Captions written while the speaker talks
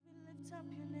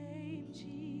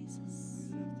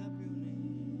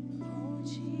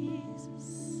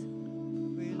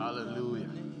Hallelujah.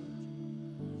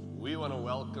 We want to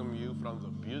welcome you from the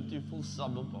beautiful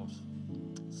suburb of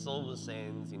Silver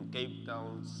Sands in Cape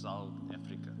Town, South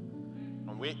Africa.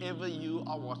 From wherever you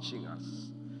are watching us,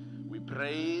 we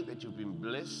pray that you've been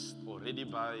blessed already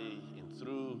by and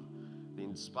through the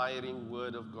inspiring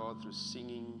word of God, through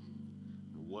singing,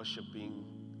 worshiping,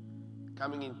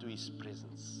 coming into His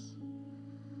presence.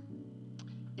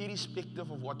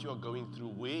 Irrespective of what you are going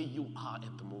through, where you are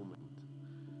at the moment,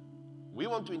 we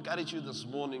want to encourage you this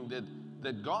morning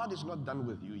that God is not done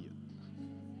with you yet.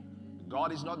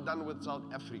 God is not done with South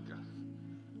Africa.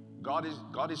 God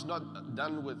is not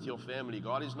done with your family.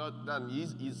 God is not done.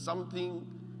 He's something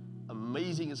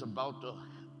amazing is about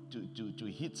to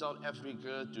hit South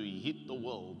Africa, to hit the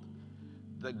world.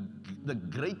 The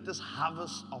greatest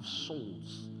harvest of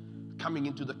souls coming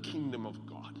into the kingdom of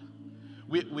God.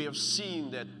 We have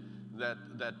seen that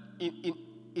in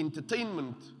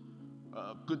entertainment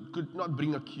could not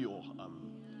bring a cure.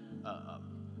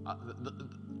 The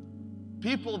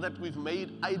people that we've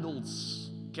made idols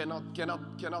cannot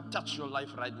touch your life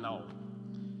right now.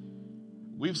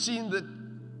 We've seen that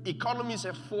economies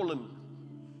have fallen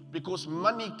because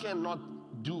money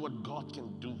cannot do what God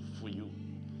can do for you.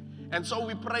 And so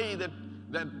we pray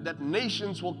that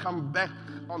nations will come back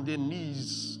on their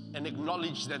knees and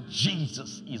acknowledge that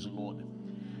Jesus is Lord.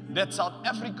 That South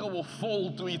Africa will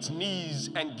fall to its knees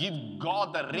and give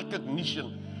God the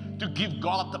recognition, to give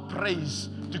God the praise,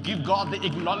 to give God the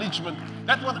acknowledgement.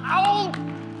 That without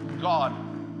God,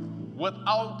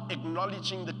 without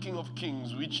acknowledging the King of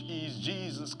Kings, which is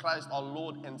Jesus Christ, our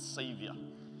Lord and Savior,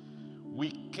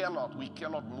 we cannot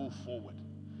move forward.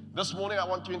 This morning I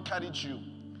want to encourage you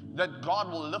that God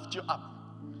will lift you up.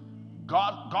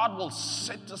 God will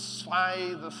satisfy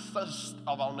the thirst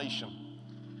of our nation.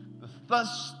 The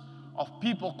thirst of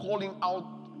people calling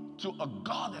out to a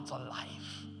God that's alive.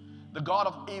 The God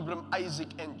of Abraham, Isaac,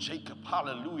 and Jacob.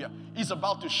 Hallelujah. He's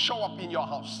about to show up in your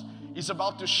house. He's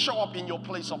about to show up in your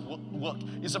place of work.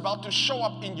 He's about to show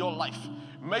up in your life.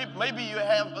 Maybe you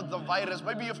have the virus.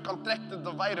 Maybe you've contracted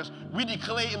the virus. We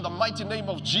declare in the mighty name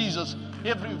of Jesus,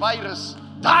 every virus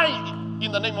die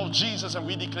in the name of Jesus, and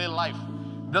we declare life.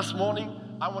 This morning,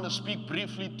 I want to speak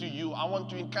briefly to you. I want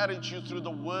to encourage you through the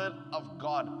word of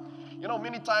God. You know,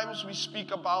 many times we speak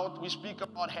about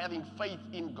having faith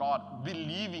in God,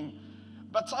 believing.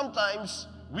 But sometimes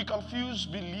we confuse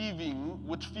believing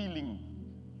with feeling.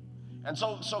 And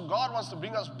so God wants to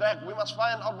bring us back. We must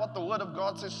find out what the word of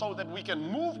God says so that we can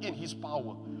move in His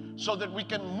power, so that we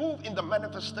can move in the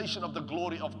manifestation of the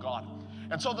glory of God.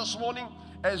 And so this morning,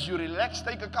 as you relax,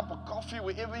 take a cup of coffee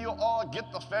wherever you are,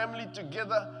 get the family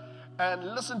together and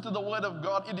listen to the word of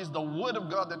God. It is the word of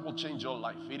God that will change your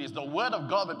life. It is the word of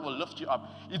God that will lift you up.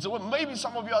 Maybe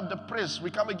some of you are depressed. We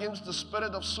come against the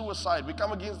spirit of suicide. We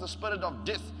come against the spirit of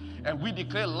death, and we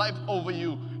declare life over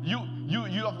you.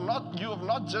 You have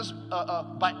not just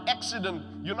by accident.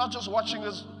 You're not just watching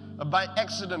this by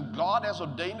accident. God has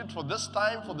ordained it for this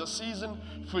time, for this season,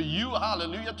 for you,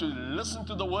 hallelujah, to listen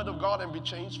to the word of God and be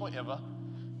changed forever.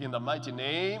 In the mighty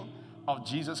name of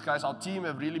Jesus Christ. Our team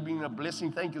have really been a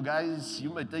blessing. Thank you, guys. You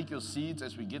may take your seats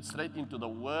as we get straight into the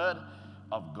word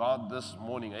of God this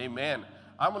morning. Amen.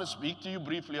 I'm going to speak to you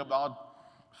briefly about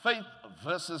faith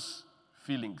versus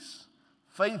feelings.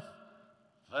 Faith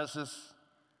versus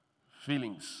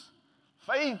feelings.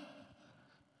 Faith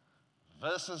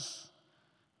versus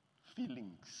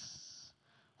feelings.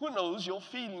 Who knows, your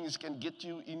feelings can get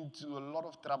you into a lot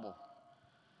of trouble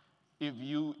if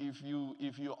you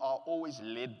are always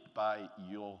led by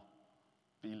your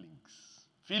feelings.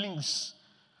 Feelings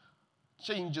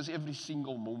changes every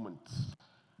single moment.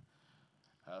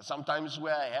 Sometimes we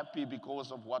are happy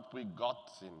because of what we got,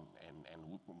 and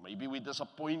maybe we're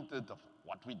disappointed of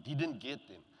what we didn't get,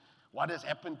 and what has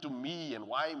happened to me, and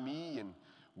why me, and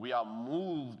we are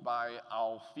moved by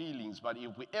our feelings. But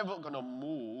if we're ever going to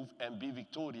move and be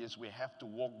victorious, we have to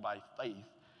walk by faith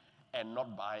and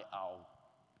not by our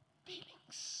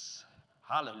feelings.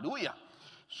 Hallelujah.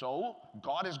 So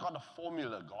God has got a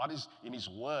formula. God is in His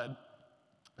word,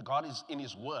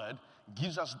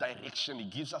 gives us direction. He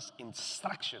gives us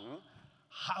instruction.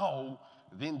 How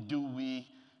then do we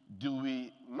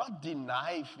not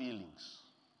deny feelings?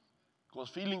 Because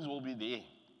feelings will be there.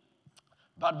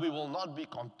 But we will not be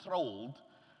controlled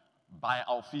by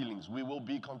our feelings. We will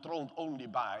be controlled only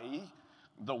by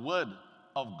the word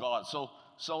of God. So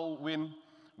when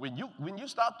you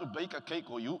start to bake a cake,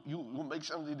 or you make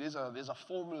something, there's a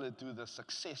formula to the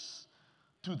success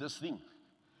to this thing.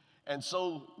 And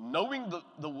so knowing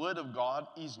the word of God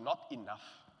is not enough.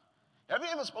 Have you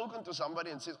ever spoken to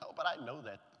somebody and says, "Oh, but I know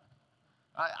that"?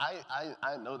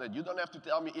 I know that. You don't have to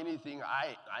tell me anything.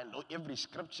 I know every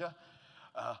scripture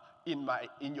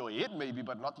in your head maybe,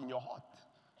 but not in your heart.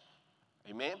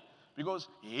 Amen? Because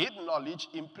head knowledge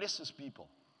impresses people.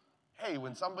 Hey,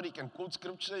 when somebody can quote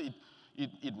scripture,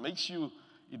 it makes you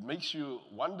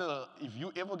wonder if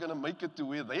you're ever going to make it to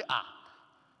where they are.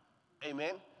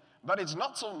 Amen? But it's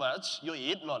not so much your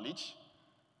head knowledge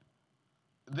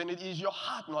than it is your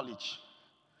heart knowledge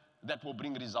that will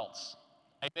bring results.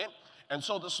 Amen? And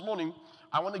so this morning,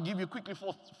 I want to give you quickly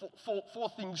four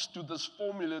things to this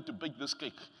formula to bake this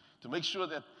cake, to make sure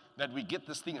that we get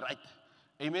this thing right.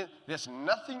 Amen? There's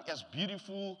nothing as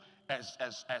beautiful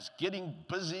as getting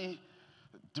busy,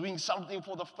 doing something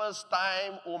for the first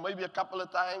time or maybe a couple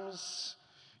of times.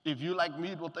 If you like me,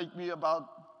 it will take me about,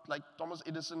 like Thomas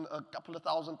Edison, a couple of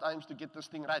thousand times to get this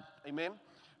thing right. Amen?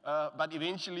 But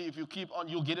eventually, if you keep on,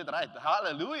 you'll get it right.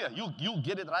 Hallelujah! You'll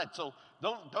get it right. So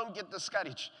don't get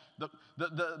discouraged.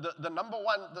 The number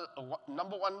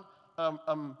one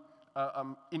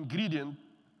ingredient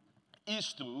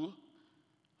is to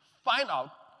find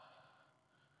out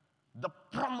the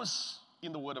promise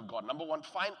in the Word of God. Number one,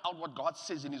 find out what God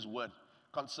says in His Word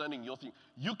concerning your thing.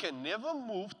 You can never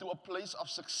move to a place of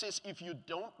success if you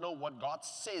don't know what God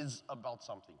says about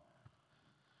something.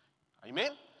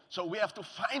 Amen? So we have to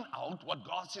find out what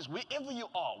God says. Wherever you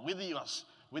are, whether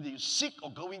you're sick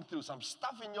or going through some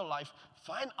stuff in your life,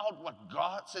 find out what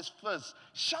God says first.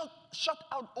 Shut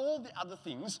out all the other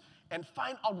things and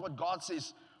find out what God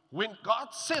says. When God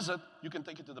says it, you can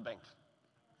take it to the bank.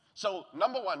 So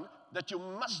number one that you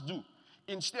must do,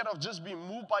 instead of just being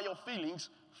moved by your feelings,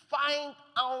 find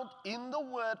out in the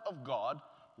Word of God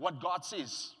what God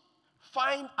says.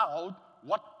 Find out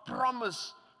what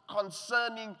promise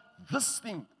concerning this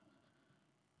thing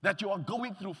that you are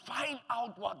going through. Find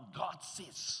out what God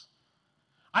says.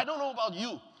 I don't know about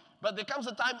you, but there comes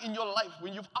a time in your life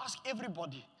when you've asked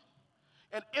everybody,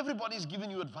 and everybody's giving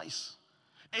you advice,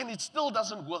 and it still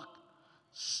doesn't work.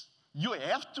 You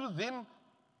have to then,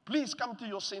 please come to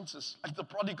your senses, like the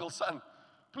prodigal son.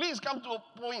 Please come to a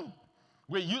point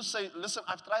where you say, listen,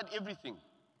 I've tried everything,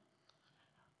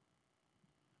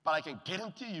 but I can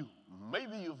guarantee you,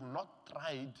 maybe you've not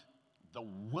tried the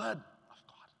Word of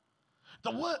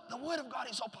God. The word of God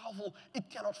is so powerful, it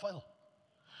cannot fail.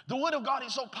 The Word of God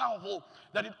is so powerful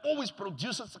that it always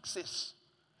produces success.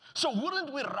 So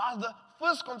wouldn't we rather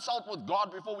first consult with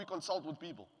God before we consult with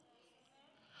people?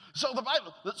 So the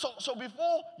Bible, so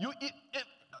before you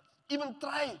even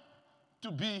try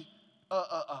to be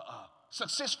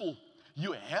successful,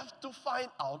 you have to find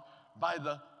out by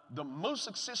the most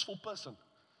successful person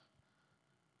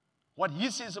what he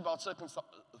says about certain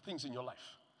things in your life.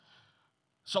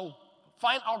 So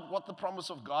find out what the promise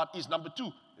of God is. Number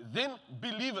two, then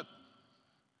believe it.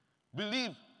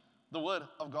 Believe the Word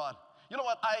of God. You know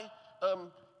what?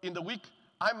 In the week,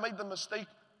 I made the mistake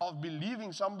of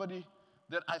believing somebody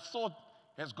that I thought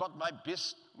has got my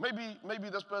best. Maybe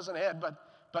this person had, but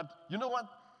you know what?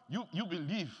 You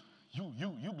believe.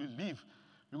 You believe.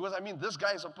 Because, I mean, this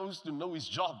guy is supposed to know his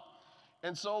job.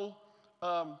 And so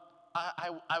I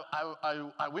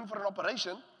went for an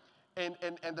operation, and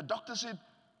the doctor said,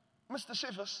 Mr.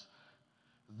 Cephas,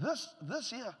 this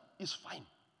here is fine.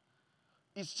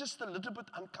 It's just a little bit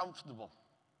uncomfortable.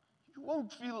 You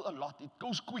won't feel a lot. It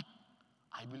goes quick.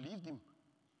 I believed him.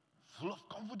 Full of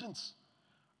confidence.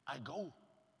 I go,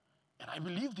 and I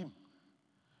believed him.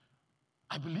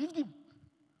 I believed him.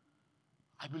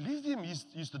 I believed him.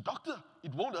 He's the doctor.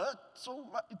 It won't hurt so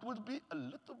much. It would be a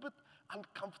little bit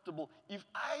uncomfortable. If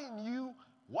I knew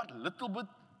what little bit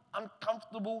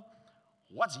uncomfortable,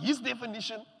 what's his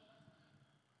definition,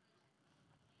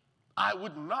 I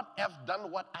would not have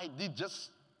done what I did,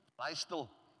 just lie still.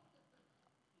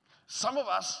 Some of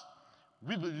us,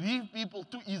 we believe people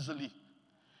too easily.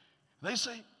 They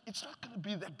say, it's not going to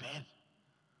be that bad.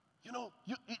 You know,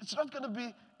 it's not going to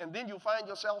be, and then you find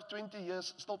yourself 20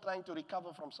 years still trying to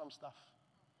recover from some stuff.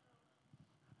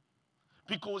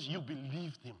 Because you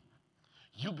believed him.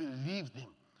 You believed him.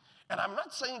 And I'm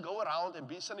not saying go around and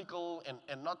be cynical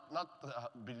and not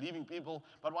believing people,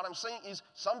 but what I'm saying is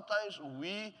sometimes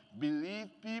we believe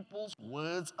people's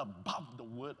words above the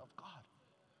Word of God.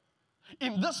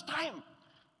 In this time,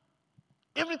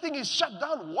 everything is shut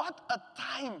down. What a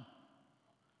time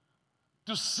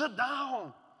to sit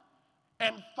down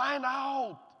and find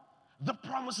out the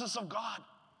promises of God.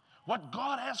 What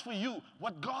God has for you,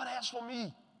 what God has for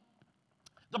me.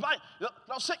 The Bible.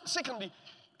 Now, secondly,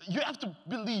 you have to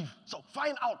believe. So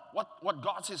find out what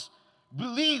God says.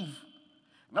 Believe.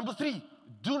 Number three,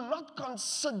 do not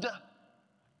consider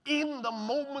in the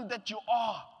moment that you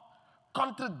are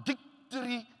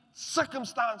contradictory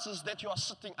circumstances that you are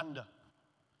sitting under.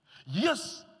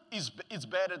 Yes, it's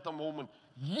bad at the moment.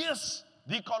 Yes,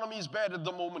 the economy is bad at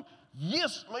the moment.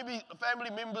 Yes, maybe family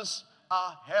members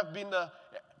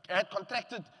had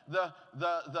contracted the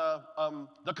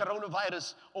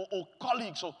coronavirus, or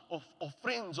colleagues, or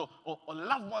friends, or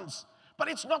loved ones. But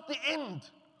it's not the end.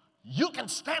 You can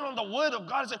stand on the word of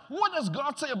God and say, what does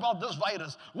God say about this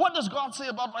virus? What does God say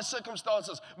about my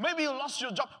circumstances? Maybe you lost your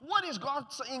job. What is God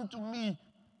saying to me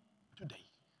today?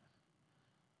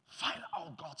 Find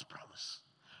out God's promise.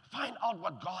 Find out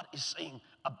what God is saying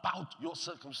about your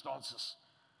circumstances.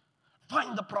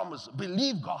 Find the promise.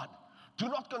 Believe God. Do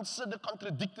not consider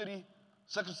contradictory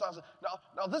circumstances.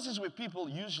 Now this is where people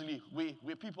usually,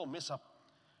 where people mess up.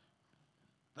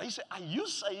 They say, are you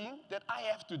saying that I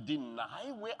have to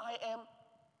deny where I am?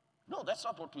 No, that's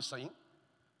not what we're saying.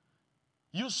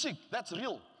 You're sick. That's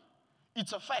real.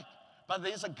 It's a fact. But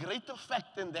there's a greater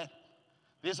fact than that.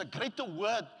 There's a greater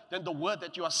word than the word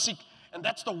that you are sick. And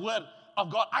that's the word of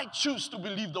God. I choose to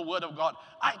believe the word of God.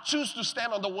 I choose to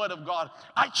stand on the word of God.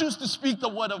 I choose to speak the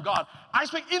word of God. I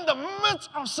speak in the midst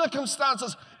of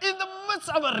circumstances, in the midst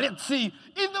of a Red Sea,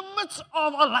 in the midst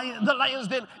of the lion's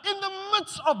den, in the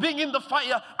midst of being in the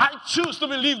fire. I choose to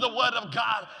believe the word of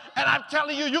God. And I'm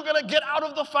telling you, you're going to get out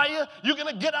of the fire. You're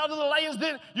going to get out of the lion's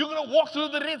den. You're going to walk through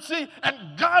the Red Sea.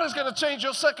 And God is going to change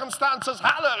your circumstances.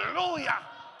 Hallelujah.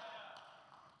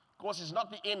 Of course, it's not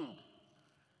the end.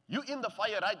 You're in the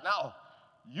fire right now.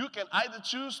 You can either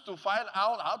choose to find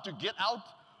out how to get out,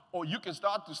 or you can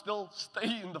start to still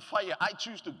stay in the fire. I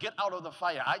choose to get out of the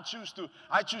fire. I choose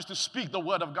to speak the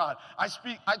word of God.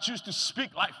 I choose to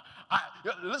speak life.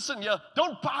 Listen here,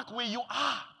 don't park where you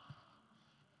are.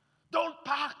 Don't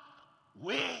park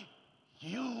where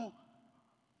you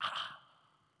are.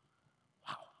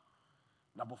 Wow.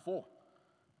 Number 4.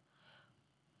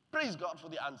 Praise God for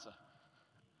the answer.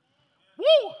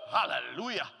 Woo!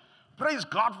 Hallelujah. Praise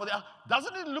God for that.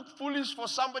 Doesn't it look foolish for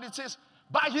somebody that says,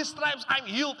 by his stripes I'm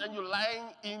healed, and you're lying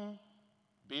in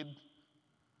bed?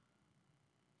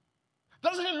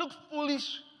 Doesn't it look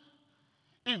foolish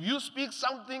if you speak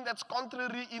something that's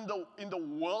contrary in the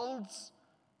world's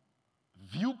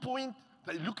viewpoint?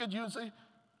 They look at you and say,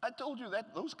 I told you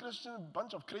that those Christians are a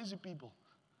bunch of crazy people.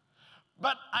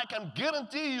 But I can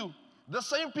guarantee you, the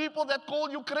same people that call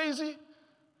you crazy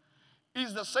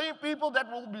is the same people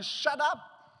that will be shut up.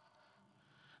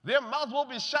 Their mouth will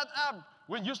be shut up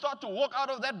when you start to walk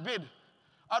out of that bed,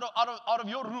 out of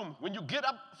your room, when you get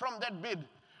up from that bed,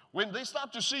 when they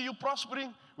start to see you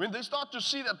prospering, when they start to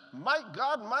see that, my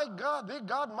God, their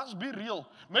God must be real.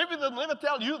 Maybe they'll never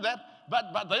tell you that,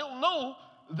 but they'll know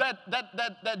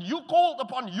that you called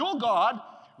upon your God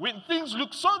when things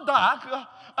look so dark,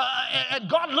 and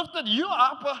God lifted you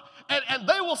up, and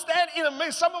they will stand in a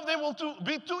mess. Some of them will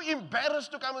be too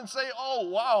embarrassed to come and say, oh,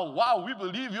 wow, we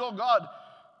believe your God.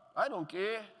 I don't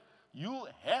care. You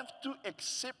have to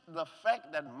accept the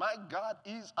fact that my God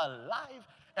is alive.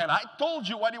 And I told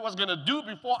you what he was going to do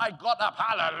before I got up.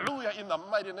 Hallelujah, in the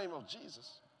mighty name of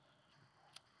Jesus.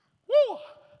 Woo!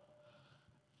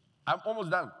 I'm almost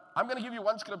done. I'm going to give you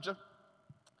one scripture.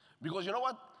 Because you know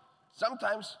what?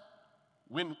 Sometimes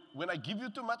when I give you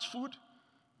too much food,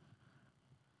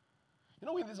 you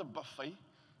know when there's a buffet? Have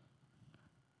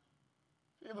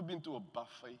you ever been to a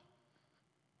buffet?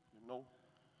 You know?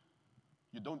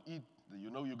 You don't eat, you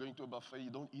know you're going to a buffet, you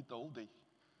don't eat the whole day.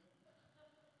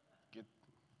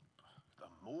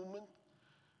 The moment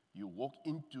you walk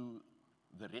into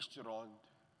the restaurant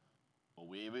or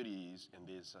wherever it is, and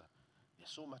there's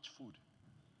so much food.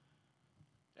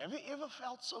 Have you ever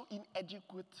felt so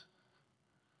inadequate?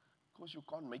 Because you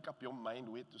can't make up your mind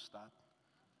where to start.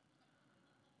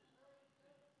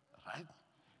 Right?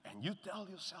 And you tell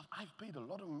yourself, I've paid a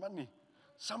lot of money.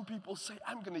 Some people say,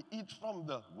 I'm going to eat from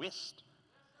the west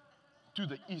to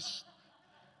the east,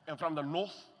 and from the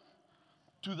north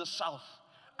to the south.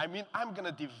 I mean, I'm going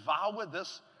to devour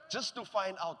this just to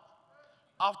find out.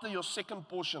 After your second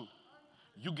portion,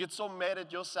 you get so mad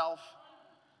at yourself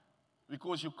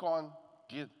because you can't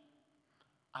get.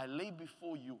 I lay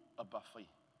before you a buffet.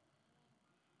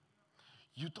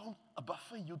 You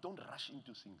don't rush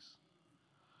into things.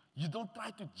 You don't try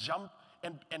to jump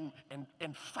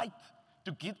and fight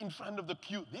to get in front of the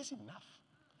queue. There's enough.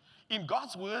 In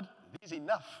God's word, there's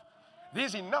enough.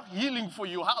 There's enough healing for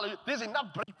you. Hallelujah. There's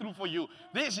enough breakthrough for you.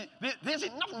 There's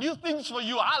enough new things for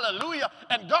you. Hallelujah.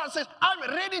 And God says, I'm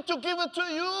ready to give it to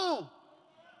you.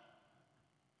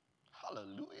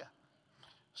 Hallelujah.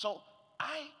 So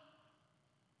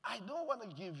I don't want to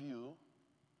give you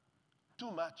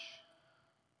too much.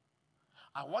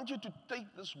 I want you to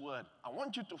take this word. I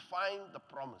want you to find the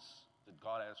promise that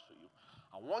God has for you.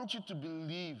 I want you to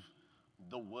believe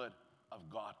the word of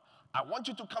God. I want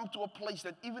you to come to a place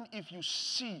that even if you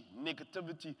see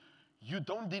negativity, you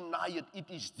don't deny it. It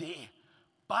is there.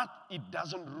 But it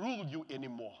doesn't rule you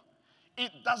anymore.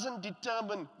 It doesn't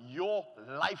determine your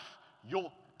life,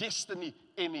 your destiny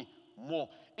anymore.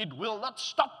 It will not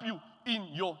stop you in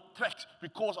your tracks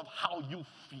because of how you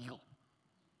feel.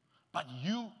 But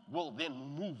you will then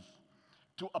move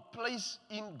to a place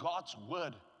in God's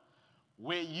word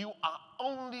where you are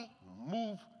only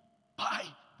moved by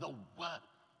the word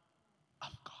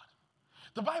of God.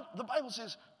 The Bible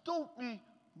says, don't be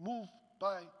moved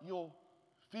by your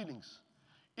feelings.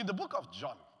 In the book of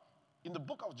John,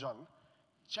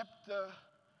 chapter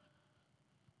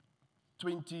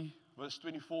 20, verse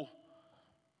 24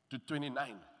 to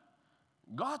 29,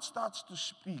 God starts to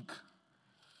speak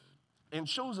and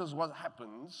shows us what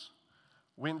happens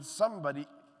when somebody,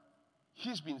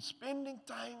 he's been spending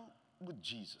time with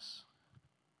Jesus.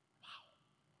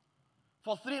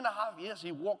 Wow. For 3.5 years,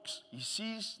 he walks, he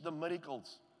sees the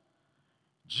miracles.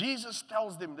 Jesus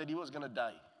tells them that he was going to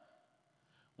die.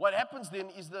 What happens then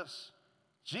is this: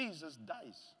 Jesus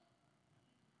dies.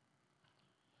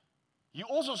 He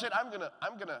also said, I'm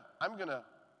gonna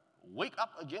wake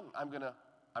up again. I'm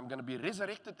gonna be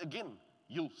resurrected again.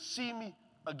 You'll see me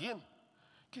again.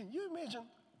 Can you imagine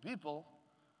people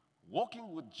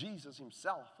walking with Jesus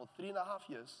himself for 3.5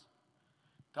 years?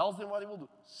 Tells them what he will do.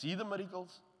 See the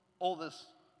miracles, all this.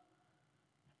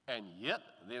 And yet,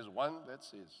 there's one that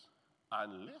says,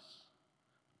 unless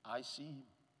I see him,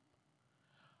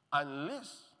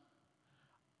 unless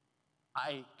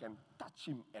I can touch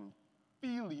him and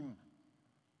feel him,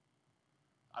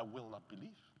 I will not believe.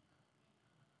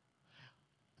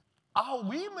 Are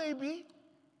we maybe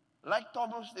like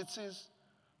Thomas that says,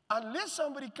 unless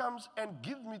somebody comes and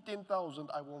gives me 10,000,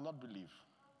 I will not believe.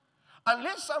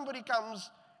 Unless somebody comes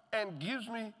and gives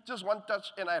me just one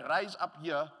touch and I rise up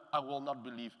here, I will not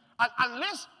believe. And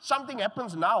unless something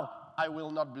happens now, I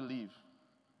will not believe.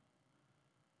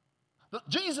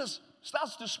 Jesus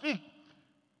starts to speak.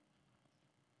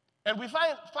 And we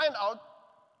find out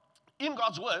in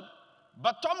God's word,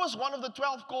 but Thomas, one of the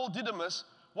 12 called Didymus,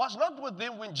 was not with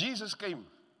them when Jesus came.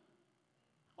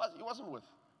 He wasn't with.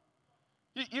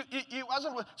 He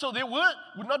wasn't with. So their word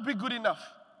would not be good enough.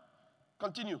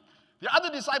 Continue. The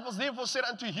other disciples therefore said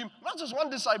unto him, not just one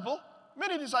disciple,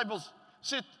 many disciples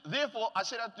said, therefore I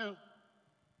said unto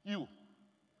you,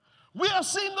 we have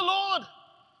seen the Lord.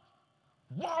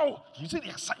 Wow, you see the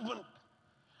excitement.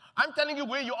 I'm telling you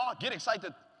where you are, get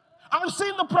excited. I've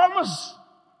seen the promise.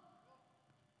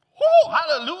 Woo,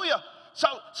 hallelujah.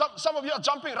 Some of you are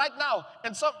jumping right now,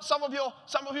 and some of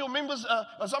your members,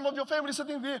 some of your family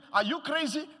sitting there. Are you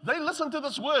crazy? They listen to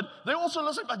this word. They also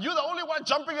listen, but you're the only one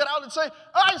jumping around and say,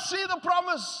 I see the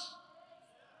promise.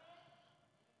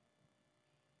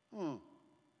 We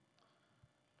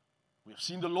have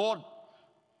seen the Lord.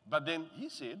 But then he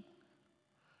said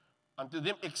unto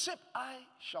them, except I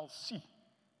shall see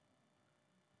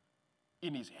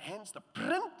in his hands the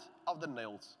print of the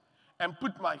nails, and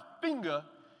put my finger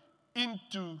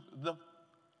into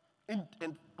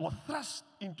or thrust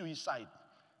into his side,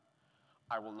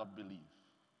 I will not believe.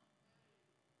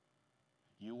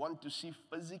 You want to see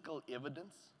physical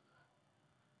evidence?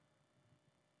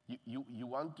 You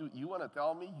want to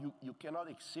tell me you cannot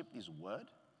accept his word?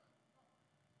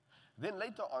 Then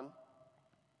later on,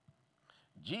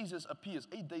 Jesus appears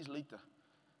 8 days later.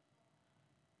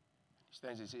 He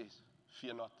stands and says,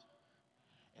 fear not.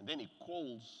 And then he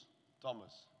calls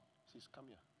Thomas. He says, come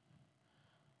here.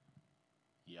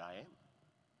 Here I am.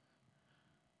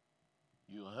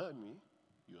 You heard me.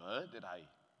 You heard that I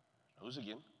rose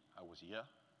again. I was here.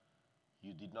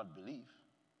 You did not believe.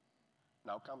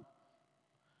 Now come.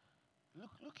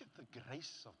 Look at the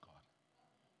grace of God.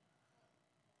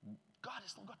 God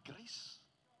has still got grace.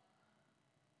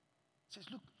 He says,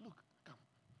 look, come.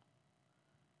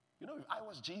 You know, if I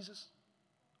was Jesus,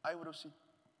 I would have said,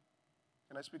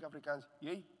 can I speak Afrikaans?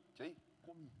 Yay, Jay,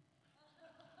 come here.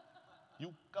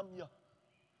 You come here.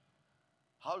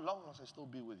 How long must I still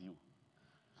be with you?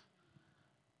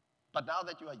 But now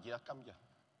that you are here, come here.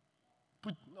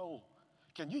 No.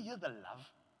 Can you hear the love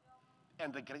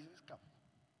and the grace? Come.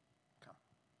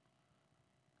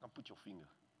 Come put your finger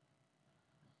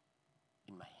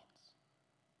in my hands.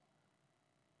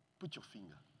 Put your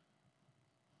finger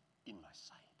in my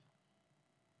side.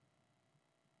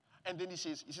 And then he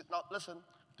says, now listen,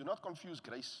 do not confuse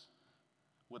grace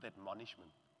with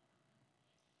admonishment.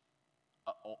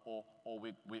 Or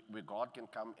where God can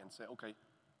come and say, okay,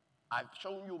 I've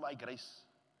shown you my grace.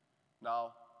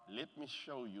 Now, let me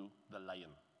show you the lion.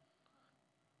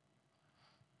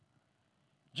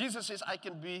 Jesus says, I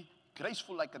can be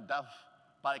graceful like a dove,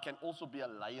 but I can also be a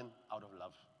lion out of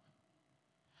love.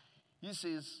 He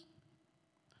says,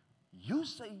 you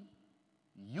say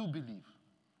you believe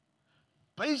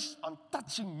based on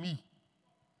touching me,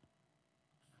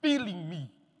 feeling me,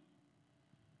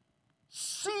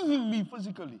 seeing me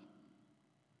physically.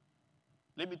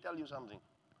 Let me tell you something.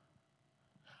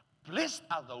 Blessed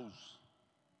are those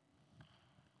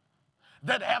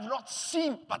that have not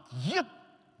seen but yet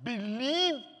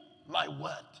believe my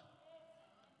word.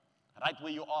 Right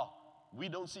where you are. We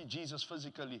don't see Jesus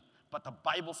physically, but the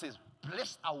Bible says,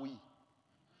 blessed are we.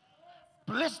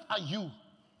 Blessed are you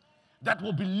that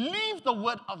will believe the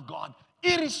word of God,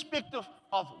 irrespective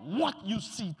of what you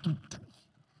see today,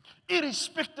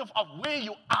 irrespective of where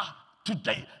you are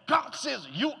today. God says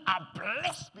you are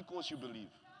blessed because you believe.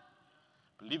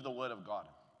 Believe the word of God.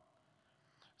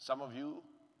 Some of you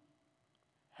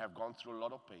have gone through a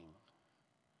lot of pain.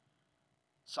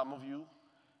 Some of you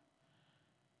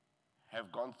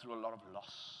have gone through a lot of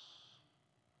loss.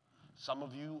 Some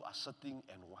of you are sitting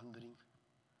and wondering,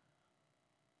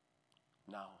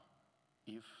 now,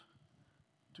 if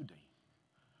today,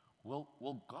 will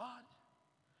God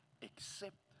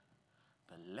accept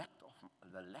the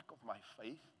lack of my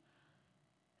faith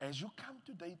as you come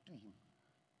today to Him?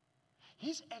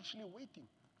 He's actually waiting.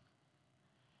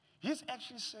 He's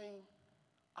actually saying,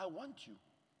 I want you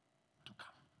to come.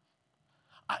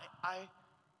 I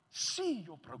see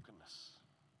your brokenness.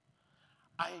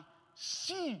 I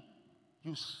see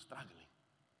you struggling.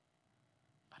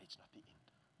 But it's not the end.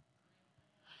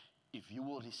 If you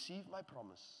will receive my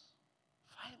promise,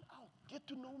 find out, get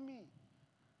to know me.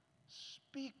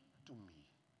 Speak to me.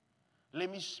 Let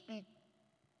me speak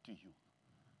to you.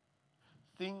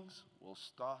 Things will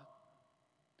start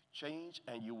to change,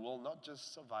 and you will not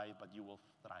just survive, but you will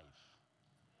thrive.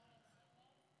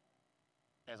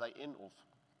 As I end off,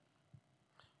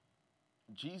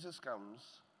 Jesus comes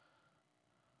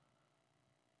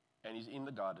and He's in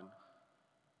the garden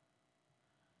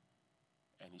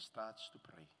and He starts to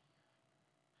pray.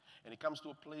 And He comes to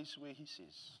a place where He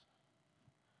says,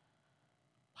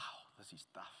 wow, this is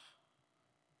tough.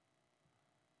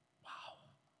 Wow,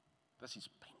 this is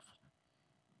painful.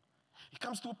 He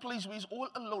comes to a place where He's all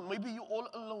alone. Maybe you're all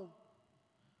alone.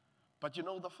 But you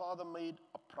know, the Father made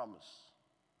a promise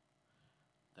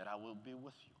that I will be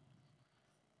with you.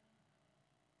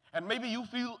 And maybe you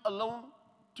feel alone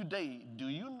today. Do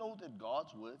you know that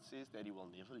God's word says that He will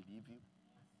never leave you?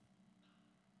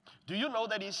 Do you know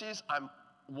that He says, I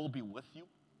will be with you?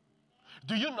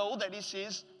 Do you know that He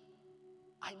says,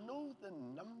 I know the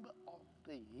number of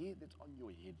the hair that's on your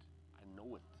head. I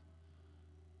know it.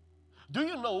 Do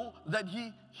you know that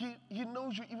He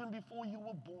knows you even before you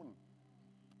were born?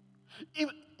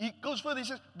 He goes further, He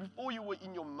says, before you were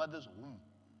in your mother's womb,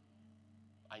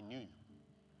 I knew you.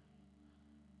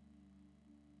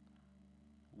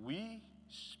 We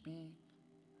speak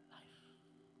life.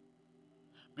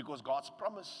 Because God's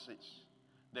promise says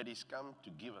that He's come to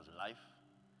give us life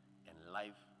and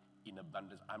life in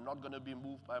abundance. I'm not going to be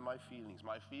moved by my feelings.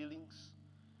 My feelings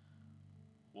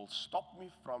will stop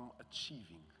me from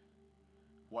achieving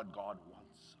what God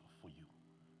wants for you.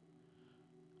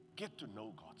 Get to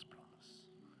know God's promise.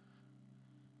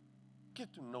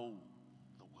 Get to know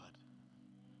the Word.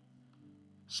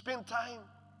 Spend time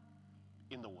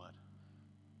in the Word.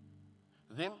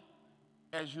 Then,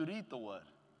 as you read the Word,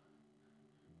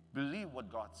 believe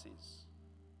what God says.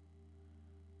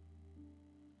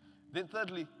 Then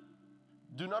thirdly,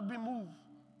 do not be moved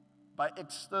by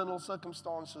external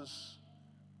circumstances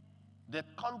that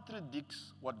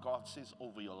contradicts what God says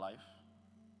over your life.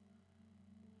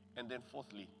 And then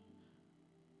fourthly,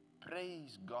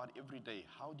 praise God every day.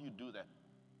 How do you do that?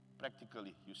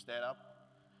 Practically, you stand up.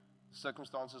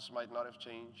 Circumstances might not have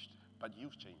changed, but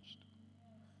you've changed.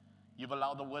 You've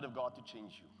allowed the Word of God to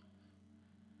change you.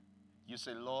 You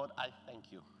say, Lord, I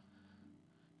thank you.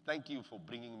 Thank you for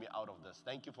bringing me out of this.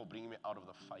 Thank you for bringing me out of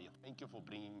the fire. Thank you for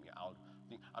bringing me out.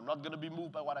 I'm not going to be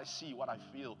moved by what I see, what I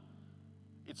feel.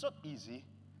 It's not easy,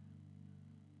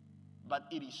 but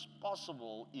it is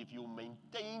possible if you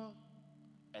maintain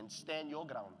and stand your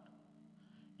ground.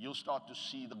 You'll start to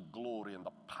see the glory and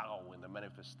the power and the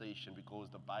manifestation, because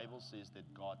the Bible says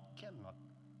that God cannot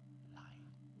lie.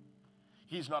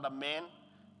 He's not a man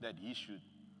that He should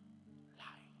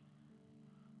lie.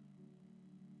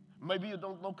 Maybe you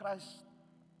don't know Christ.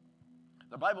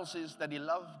 The Bible says that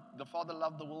the Father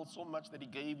loved the world so much that He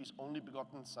gave His only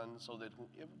begotten Son, so that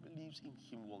whoever believes in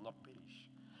Him will not perish,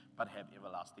 but have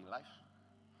everlasting life.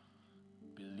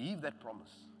 Believe that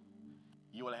promise.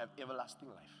 You will have everlasting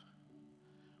life.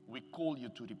 We call you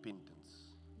to repentance.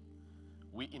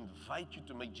 We invite you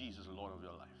to make Jesus Lord of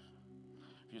your life.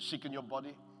 If you're sick in your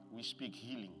body, we speak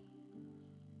healing.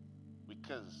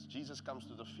 Because Jesus comes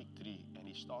to the fig tree and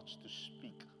he starts to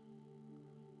speak.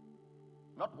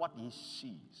 Not what he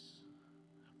sees,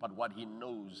 but what he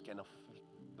knows can affect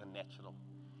the natural.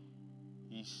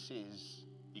 He says,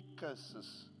 he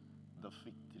curses the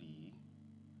fig tree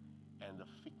and the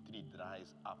fig tree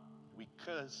dries up. We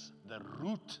curse the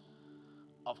root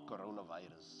of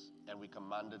coronavirus and we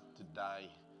command it to die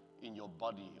in your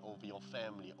body, over your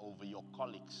family, over your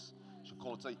colleagues. So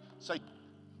call it, say,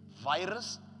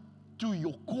 virus to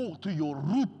your core, to your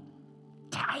root,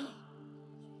 die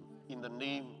in the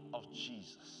name of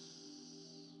Jesus.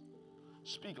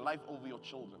 Speak life over your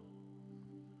children.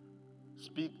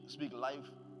 Speak life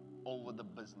over the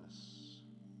business.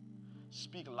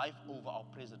 Speak life over our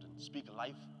president. Speak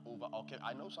life over our...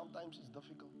 I know sometimes it's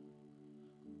difficult.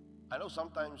 I know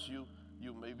sometimes you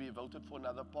maybe voted for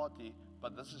another party,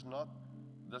 but this is not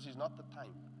the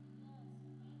time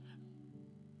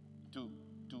to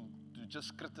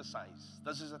just criticize.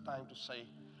 This is a time to say,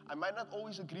 I might not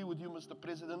always agree with you, Mr.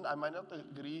 President. I might not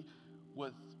agree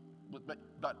with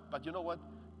but you know what?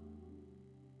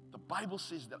 The Bible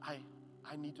says that I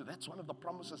need to. That's one of the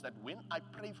promises, that when I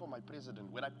pray for my president,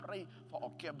 when I pray for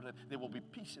our cabinet, there will be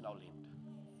peace in our land.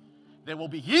 There will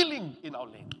be healing in our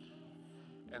land.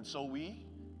 And so we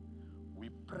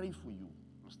pray for you,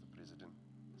 Mr. President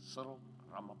Cyril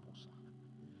Ramaphosa,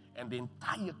 and the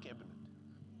entire cabinet.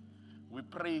 We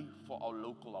pray for our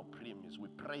local, our premiers. We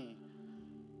pray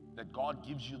that God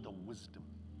gives you the wisdom.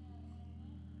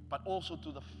 But also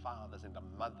to the fathers and the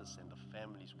mothers and the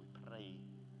families, we pray,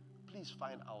 please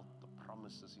find out the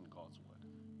promises in God's word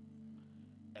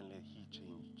and let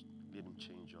him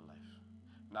change your life.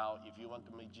 Now, if you want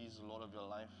to make Jesus Lord of your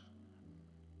life,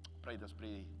 pray this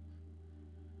prayer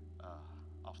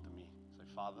after me. Say,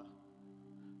 Father,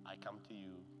 I come to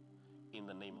you in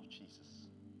the name of Jesus.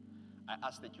 I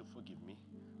ask that you forgive me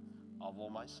of all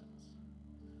my sins.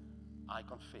 I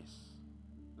confess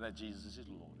that Jesus is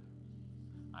Lord.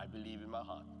 I believe in my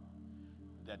heart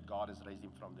that God has raised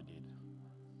him from the dead.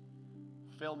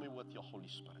 Fill me with your Holy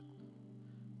Spirit.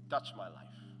 Touch my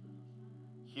life.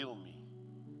 Heal me.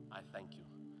 I thank you.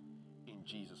 In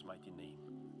Jesus' mighty name.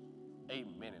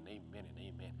 Amen and amen and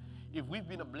amen. If we've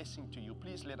been a blessing to you,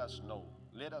 please let us know.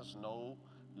 Let us know.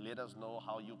 Let us know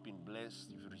how you've been blessed.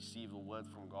 You've received a word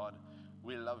from God.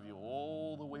 We love you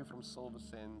all the way from Silver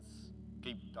Sands,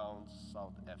 Cape Town,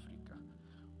 South Africa.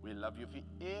 We love you. If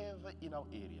you're ever in our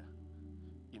area,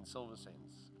 in Silver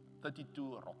Sands,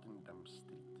 32 Rotterdam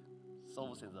Street.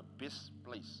 Silver Sands, the best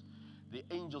place. The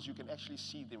angels, you can actually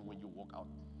see them when you walk out.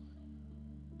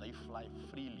 They fly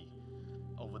freely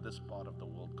over this part of the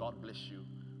world. God bless you.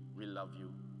 We love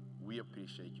you. We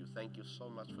appreciate you. Thank you so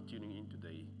much for tuning in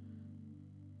today.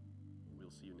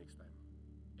 We'll see you next time.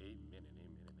 Amen and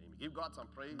amen and amen. Give God some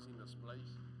praise in this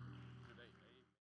place.